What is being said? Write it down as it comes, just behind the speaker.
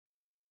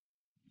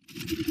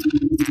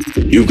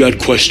You've got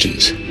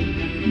questions.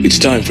 It's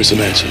time for some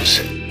answers.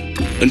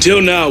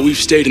 Until now, we've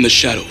stayed in the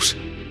shadows.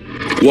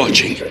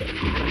 Watching.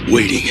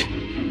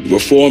 Waiting. We were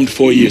formed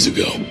 4 years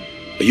ago.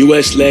 A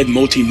US-led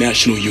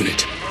multinational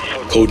unit.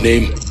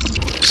 Codename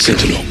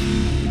Sentinel.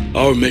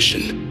 Our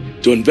mission,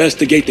 to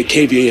investigate the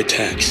KVA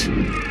attacks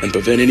and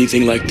prevent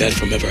anything like that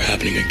from ever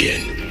happening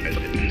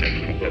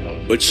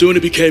again. But soon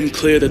it became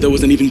clear that there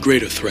was an even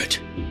greater threat.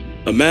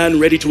 A man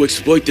ready to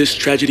exploit this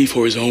tragedy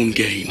for his own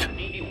gain.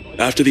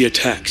 After the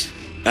attacks,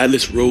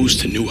 Atlas rose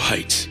to new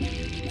heights.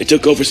 It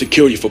took over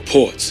security for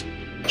ports,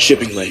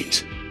 shipping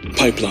lanes,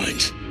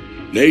 pipelines.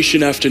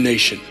 Nation after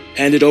nation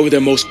handed over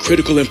their most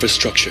critical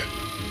infrastructure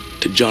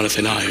to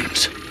Jonathan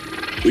Irons.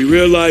 We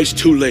realized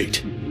too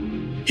late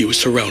he was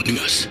surrounding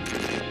us.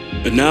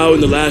 But now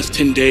in the last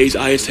 10 days,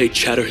 ISA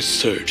chatter has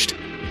surged.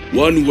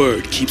 One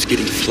word keeps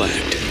getting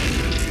flagged.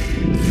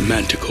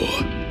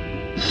 Manticore.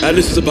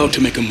 Atlas is about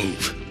to make a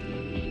move,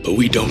 but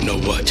we don't know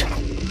what.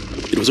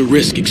 It was a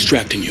risk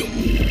extracting you,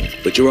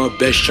 but you're our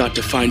best shot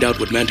to find out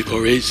what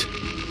Manticore is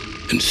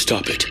and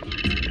stop it.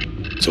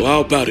 So how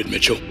about it,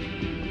 Mitchell?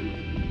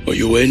 Are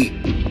you in?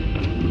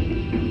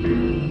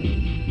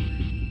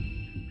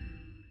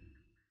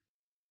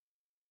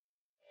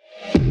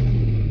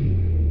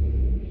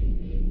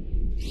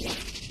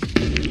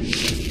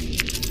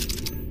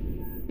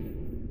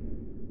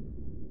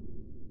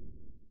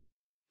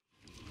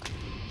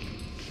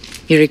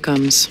 Here he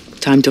comes.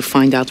 Time to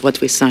find out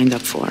what we signed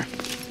up for.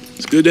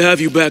 It's good to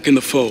have you back in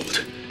the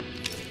fold.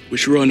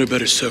 Wish we were under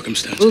better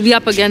circumstances. We'll be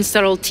up against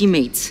our old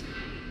teammates.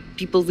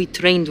 People we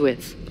trained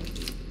with.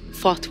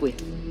 Fought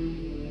with.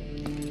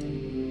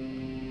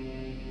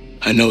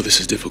 I know this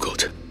is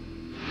difficult.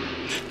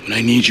 But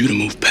I need you to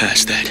move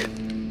past that.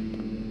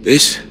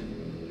 This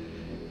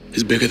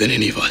is bigger than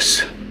any of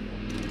us.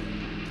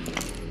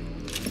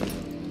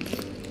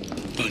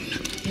 Run.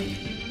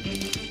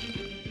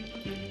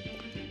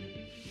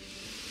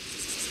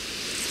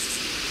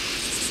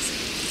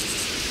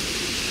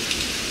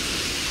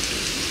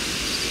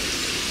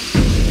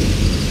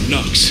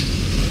 Knox,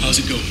 how's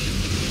it going?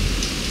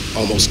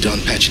 Almost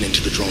done patching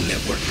into the drone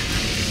network.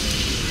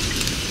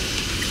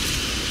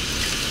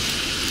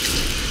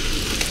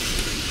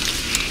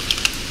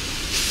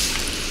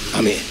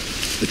 I'm in.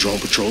 The drone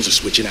patrols are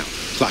switching out.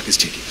 Clock is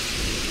ticking.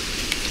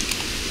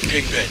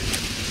 Kingpin,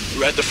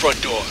 we're at the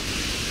front door.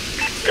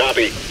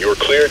 Copy. You're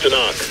clear to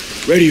knock.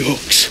 Ready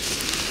hooks.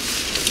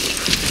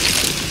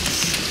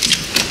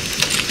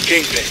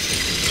 Kingpin,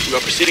 we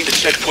are proceeding to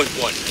checkpoint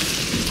 1.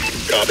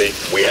 Copy.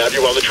 We have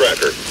you on the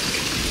tracker.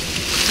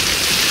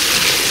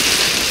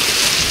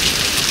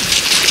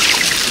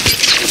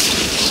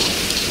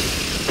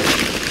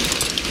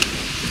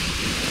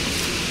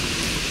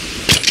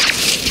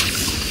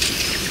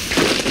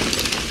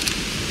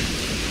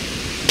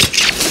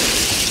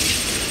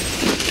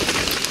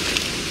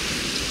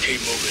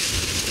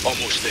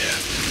 Almost there.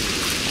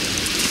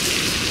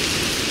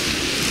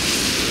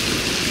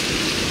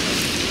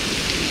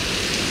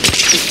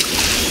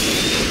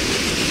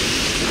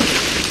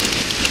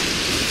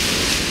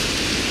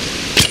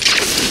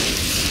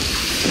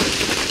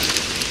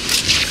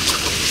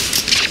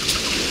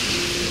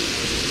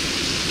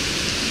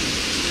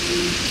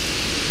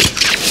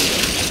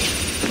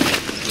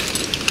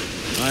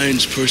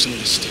 Irons' personal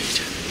estate.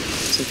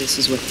 So this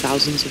is what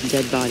thousands of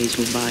dead bodies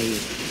will buy you.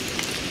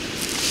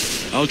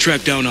 I'll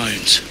track down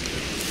Irons.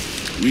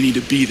 We need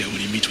to be there when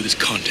he meets with his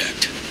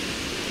contact.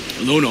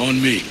 Alone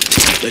on me.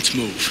 Let's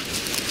move.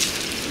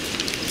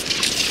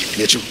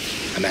 Mitchell,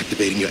 I'm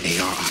activating your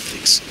AR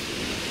optics.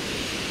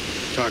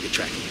 Target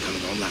tracking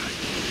coming online.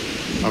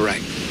 All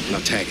right, now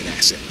tag an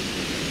asset.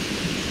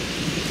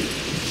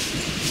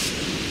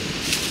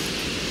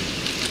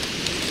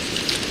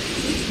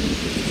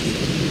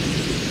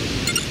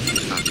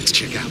 Optics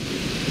check out.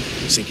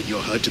 Syncing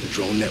your HUD to the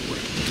drone network.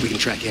 We can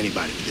track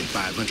anybody within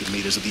 500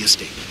 meters of the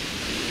estate.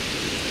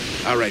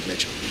 All right,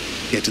 Mitchell.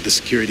 Get to the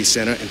security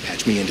center and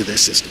patch me into their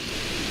system.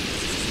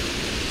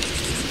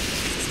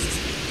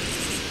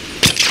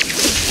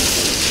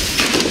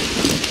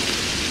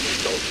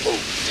 Don't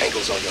move.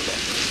 Tangle's on your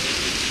left.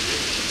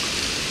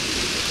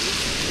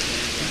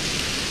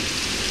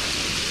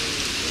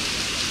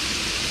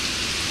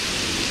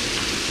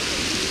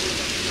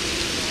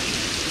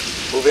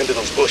 Move into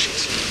those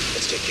bushes.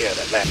 Let's take care of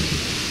that map.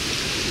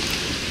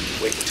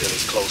 Wait until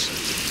he's closer.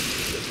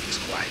 He's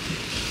quiet.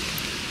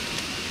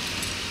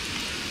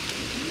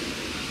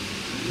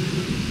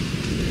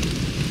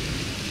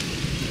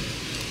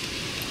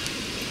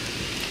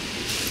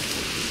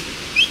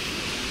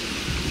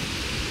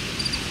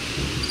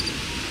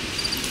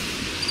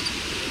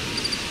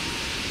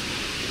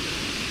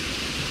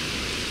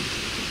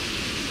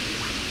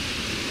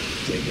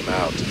 Take him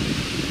out.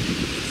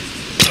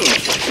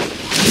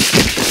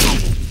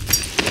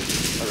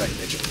 All right,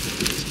 Mitchell.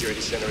 The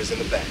security center is in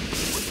the back.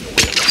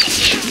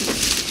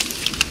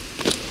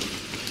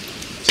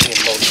 I'm seeing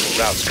multiple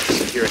routes from the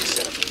security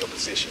center from your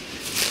position.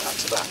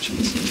 Lots of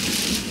options.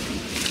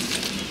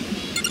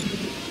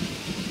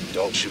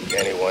 Don't shoot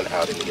anyone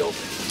out in the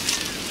open.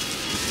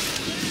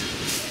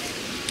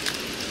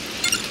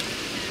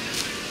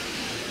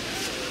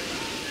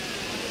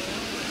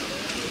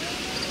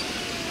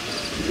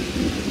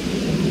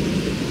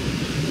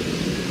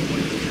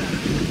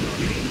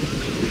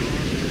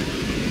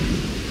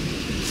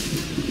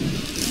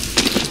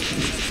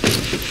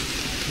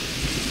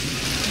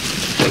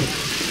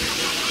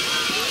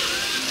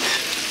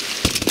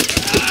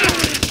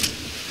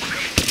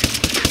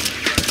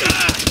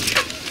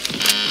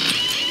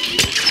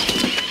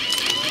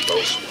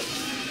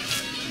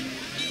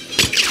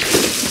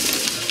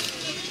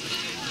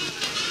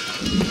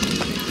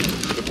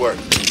 work.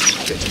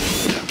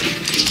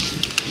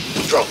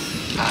 Drone,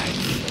 hide.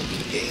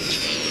 Engage.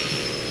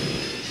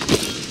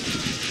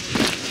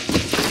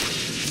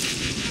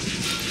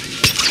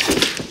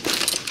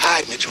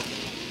 Hide, Mitchell.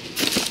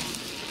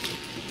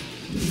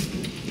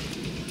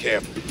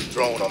 Careful.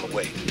 Drone on the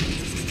way.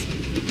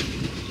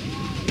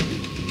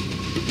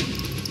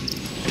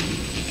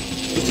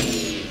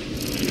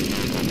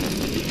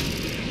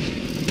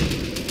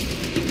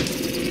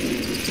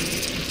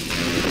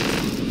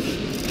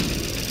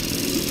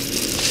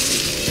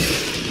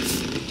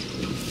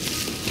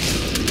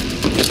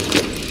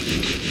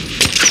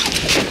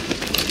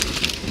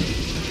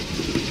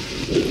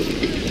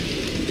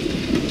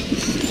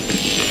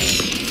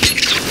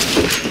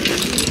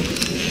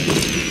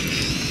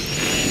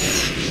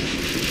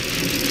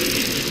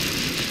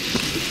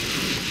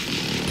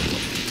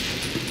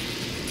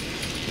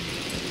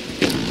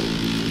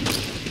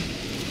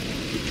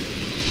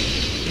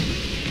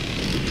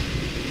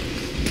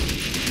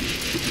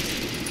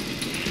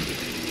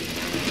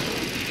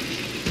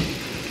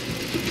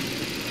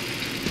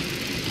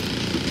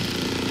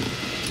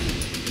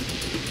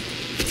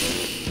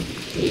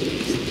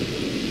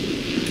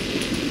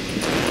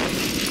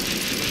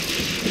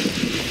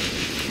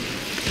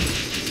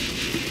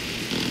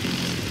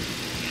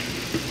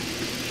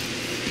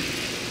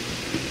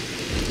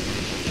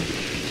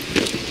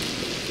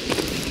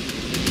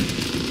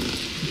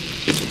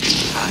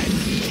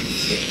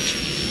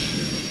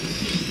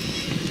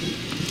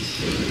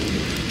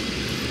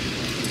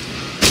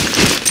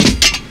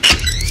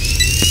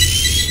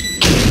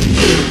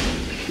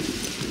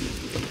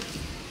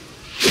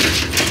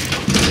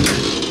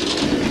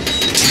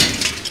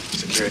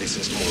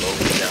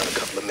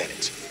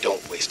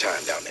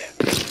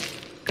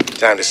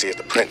 Time to see if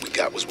the print we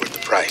got was worth the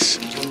price.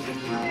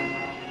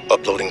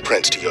 Uploading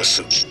prints to your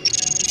suit.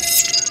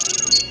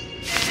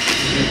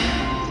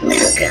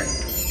 Welcome,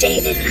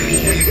 David.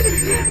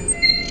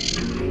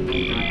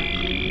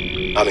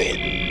 I'm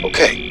in.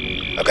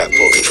 Okay. I've got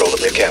full control of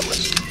their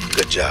cameras.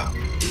 Good job.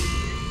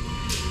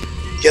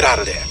 Get out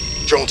of there.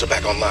 Drones are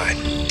back online.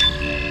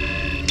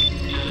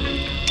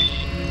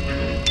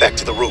 Back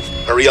to the roof.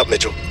 Hurry up,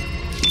 Mitchell.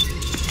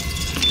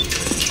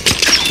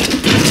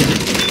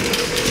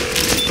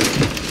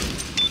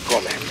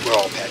 We're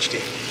all patched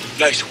in.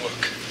 Nice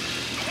work.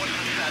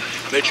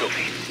 Mitchell,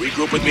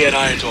 regroup with me at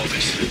Iron's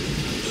office.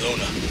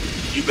 Ilona,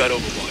 you got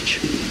Overwatch.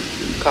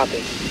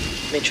 Copy.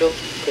 Mitchell,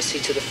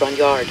 proceed to the front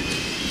yard.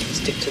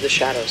 Stick to the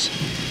shadows.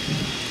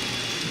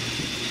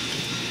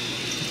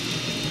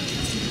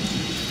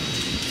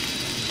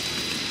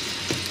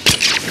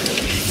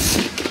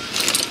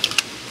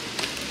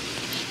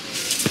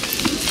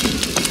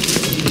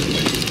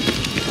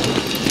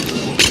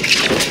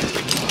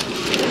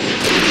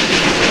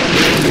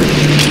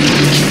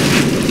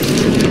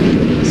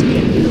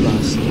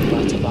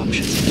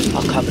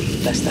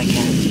 Best I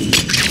can.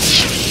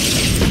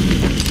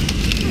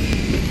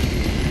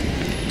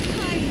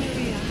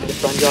 To the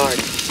front yard.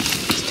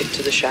 Stick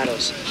to the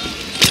shadows.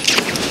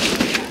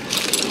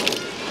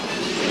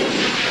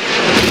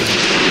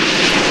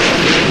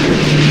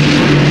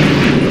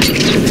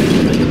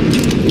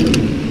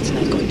 It's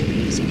not going to be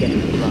easy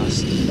getting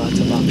across. Lots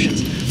of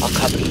options. I'll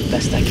cover you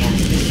best I can.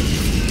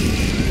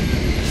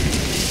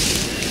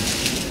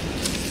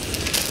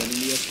 Sending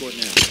the escort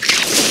now.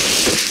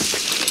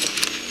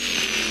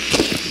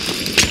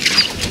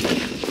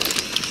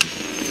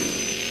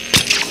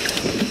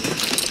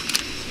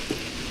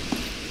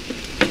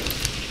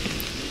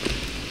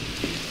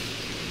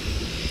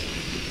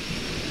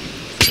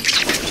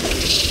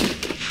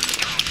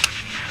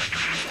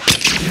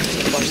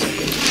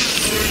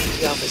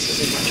 The office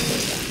isn't much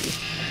further.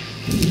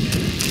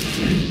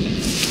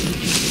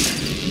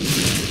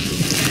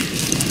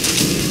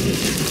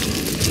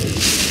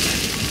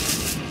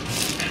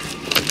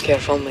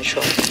 Careful,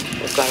 Mitchell.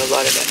 We've got a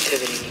lot of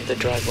activity near the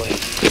driveway.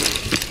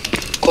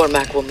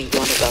 Cormac will meet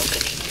you on the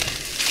balcony.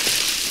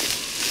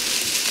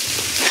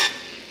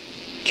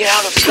 Get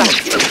out of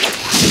sight!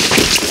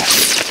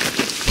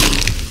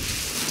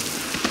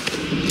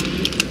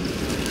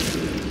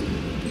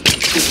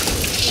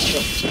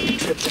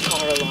 Trip the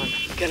car alarm.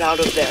 Get out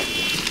of there.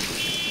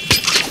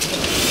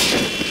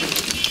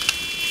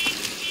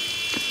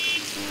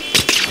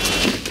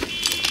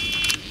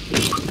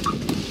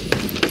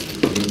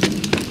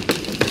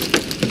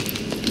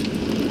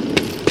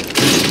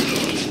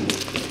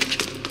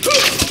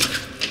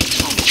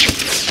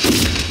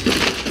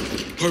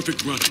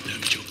 Perfect run,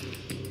 Mitchell.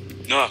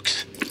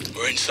 Knox,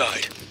 we're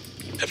inside.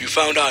 Have you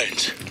found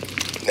Irons?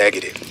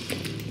 Negative.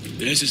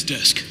 There's his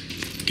desk.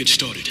 Get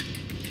started.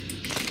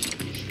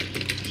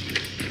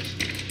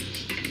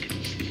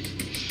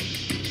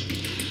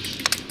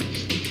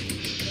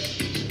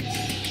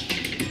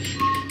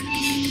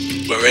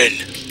 We're in.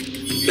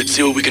 Let's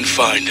see what we can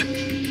find.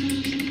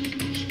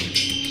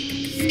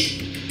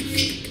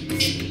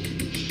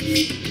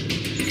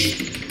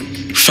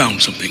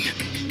 Found something.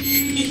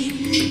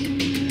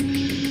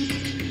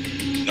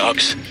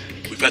 Knox,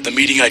 we've got the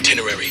meeting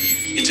itinerary.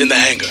 It's in the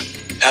hangar.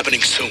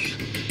 Happening soon.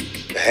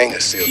 The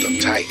hangar's sealed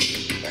up tight.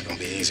 Not gonna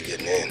be easy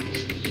getting in.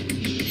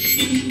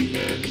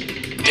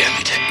 Damn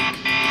it.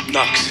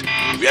 Knox,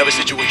 we have a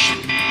situation.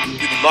 We've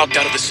been locked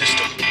out of the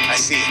system. I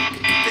see it.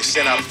 They've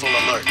sent out a full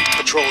alert.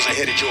 Patrols are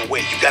headed your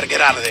way. You gotta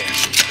get out of there.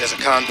 There's a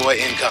convoy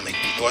incoming.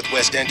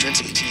 Northwest entrance,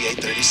 ETA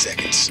 30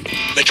 seconds.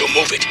 Mitchell,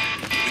 move it.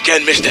 We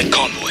can't miss that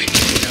convoy.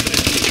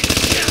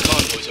 The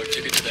convoy's our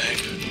ticket to the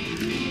hangar.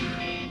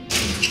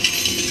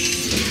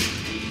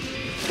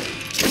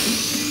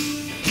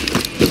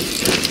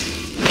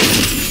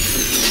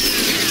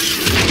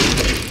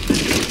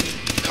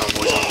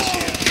 Convoy's almost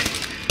here.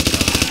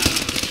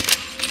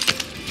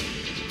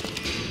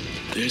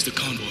 There's the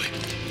convoy.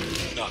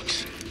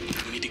 Knox,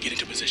 we need to get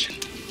into position.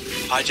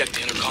 Hijack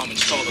the intercom and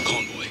stall the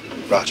convoy.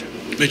 Roger.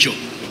 Mitchell,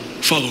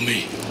 follow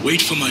me.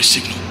 Wait for my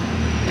signal.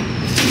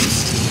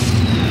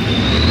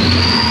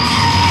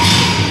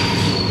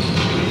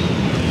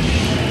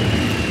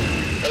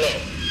 Hello.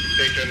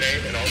 State your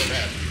name and all that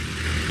matters.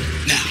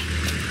 Now.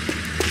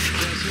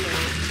 Yes, hello.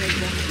 Take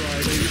that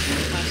driving.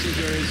 The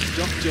passenger is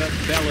Dr.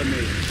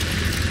 Bellamy.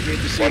 Here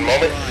to see One Mr.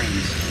 moment.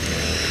 Irons.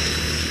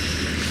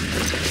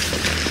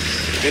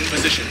 In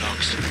position,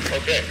 Knox.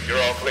 Okay,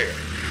 you're all clear.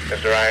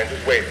 Mr. Irons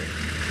is waiting.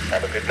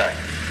 Have a good night.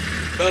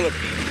 Bellamy.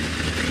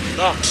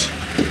 Knox,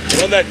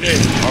 run that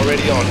name.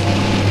 Already on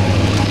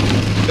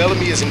it.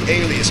 Bellamy is an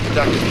alias for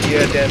Dr.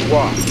 Pierre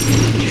Danois.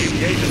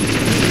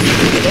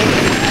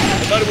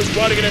 I thought it was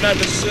running in and out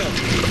of the cell.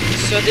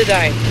 So did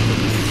I.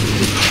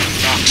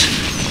 Knox,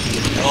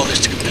 get all this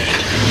to command.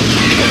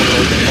 I want to know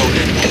what the hell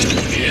Danois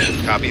doing here.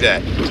 Copy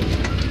that.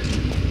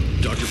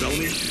 Dr.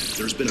 Bellamy,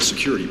 there's been a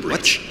security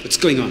breach. What's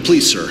going on?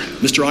 Please, sir.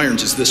 Mr.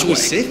 Irons is this way.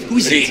 Who's it?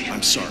 Who's Ready? it?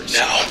 I'm sorry, sir.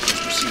 Now. It's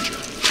procedure.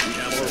 We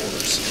have our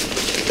orders.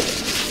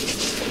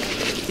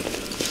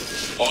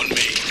 On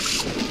me.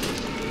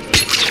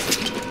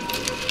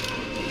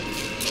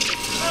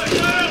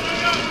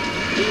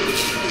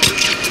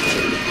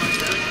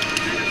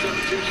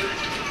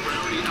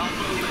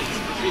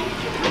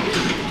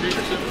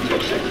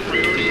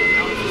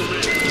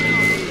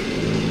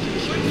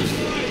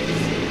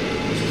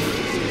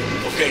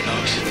 Okay,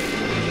 Knox.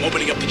 I'm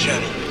opening up the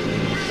channel.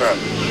 Sir.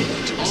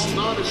 All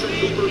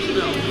non-essential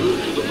personnel move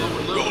to the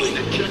lower level Rolling.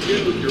 and check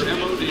in with your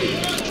MOD. They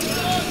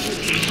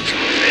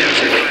have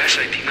their class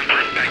ID number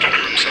and packing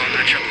room, so on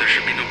that ship there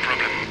should be no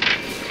problem.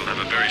 We'll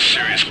have a very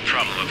serious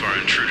problem if our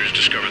intruders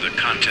discover the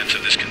contents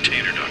of this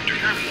container, Doctor.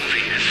 We're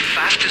moving as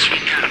fast as we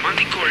can.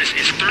 Manticore is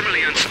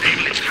thermally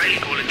unstable. It's highly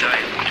volatile.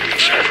 Your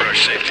concern for our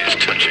safety is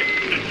touching.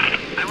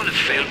 I will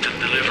have failed to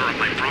deliver on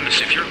my promise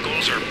if your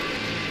goals are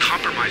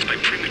compromised by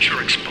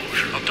premature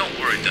exposure. Oh, don't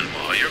worry,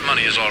 Danois. Your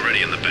money is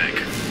already in the bank.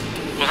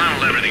 We'll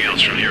handle everything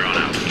else from here on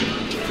out.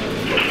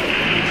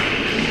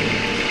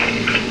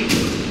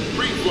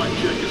 Pre-flight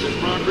check is in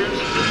progress.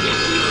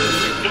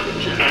 Pre-flight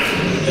check.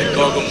 That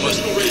cargo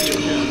must be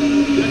Mitchell.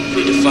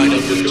 Need to find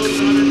out where it's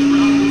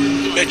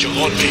going. Mitchell,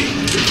 on me.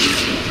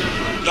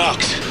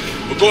 Knox,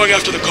 we're going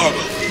after the cargo.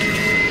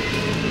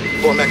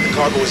 Cormac, the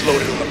cargo is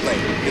loaded on the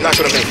plane. You're not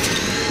gonna make it.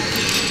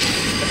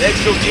 An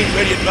Exo team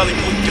ready at Valley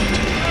Point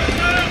Delta.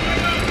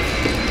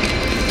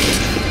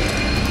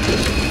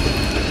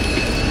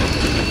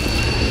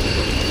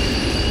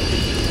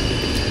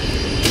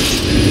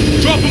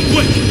 Drop him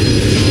quick!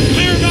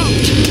 Clear him out!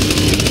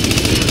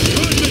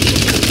 Good, Mitchell!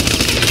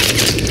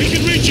 We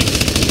can reach it!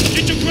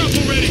 Get your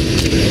grapple ready!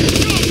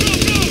 Go, go,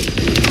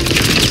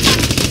 go!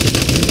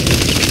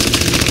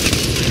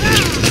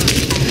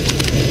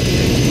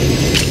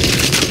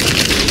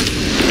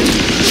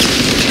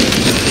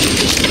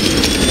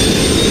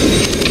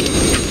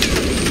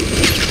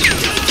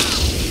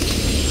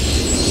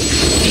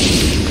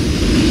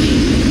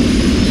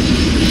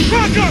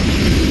 Rocker!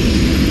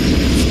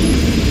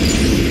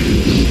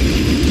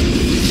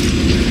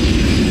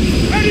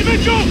 Ready,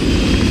 Mitchell!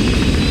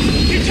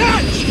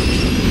 Detach!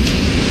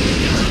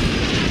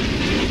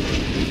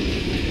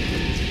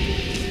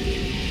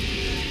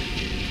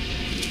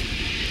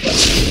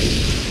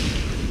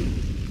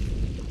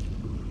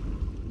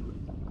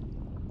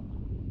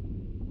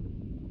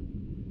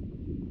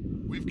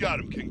 We've got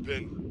him,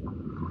 Kingpin.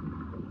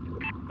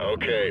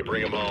 Okay,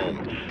 bring him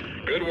home.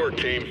 Good work,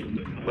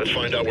 team. Let's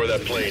find out where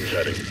that plane's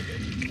heading.